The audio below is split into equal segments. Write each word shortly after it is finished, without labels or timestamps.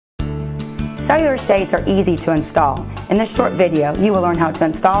Cellular shades are easy to install. In this short video, you will learn how to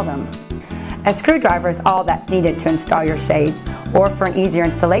install them. A screwdriver is all that's needed to install your shades, or for an easier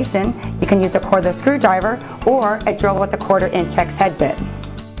installation, you can use a cordless screwdriver or a drill with a 1/4" hex head bit.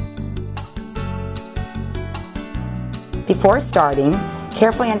 Before starting,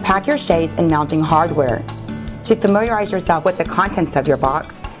 carefully unpack your shades and mounting hardware. To familiarize yourself with the contents of your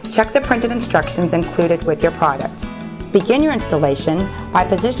box, check the printed instructions included with your product. Begin your installation by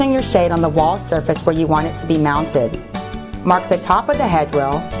positioning your shade on the wall surface where you want it to be mounted. Mark the top of the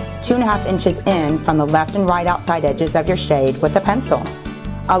headrail 2.5 inches in from the left and right outside edges of your shade with a pencil.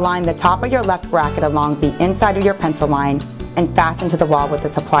 Align the top of your left bracket along the inside of your pencil line and fasten to the wall with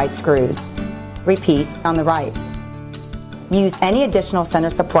the supplied screws. Repeat on the right. Use any additional center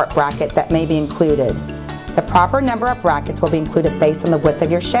support bracket that may be included. The proper number of brackets will be included based on the width of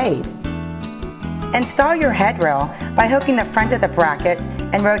your shade. Install your headrail by hooking the front of the bracket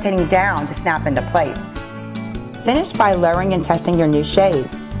and rotating down to snap into place. Finish by lowering and testing your new shade.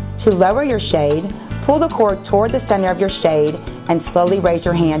 To lower your shade, pull the cord toward the center of your shade and slowly raise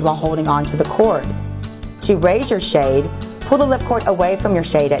your hand while holding onto the cord. To raise your shade, pull the lift cord away from your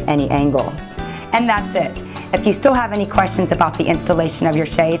shade at any angle. And that's it. If you still have any questions about the installation of your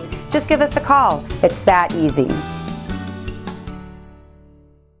shades, just give us a call. It's that easy.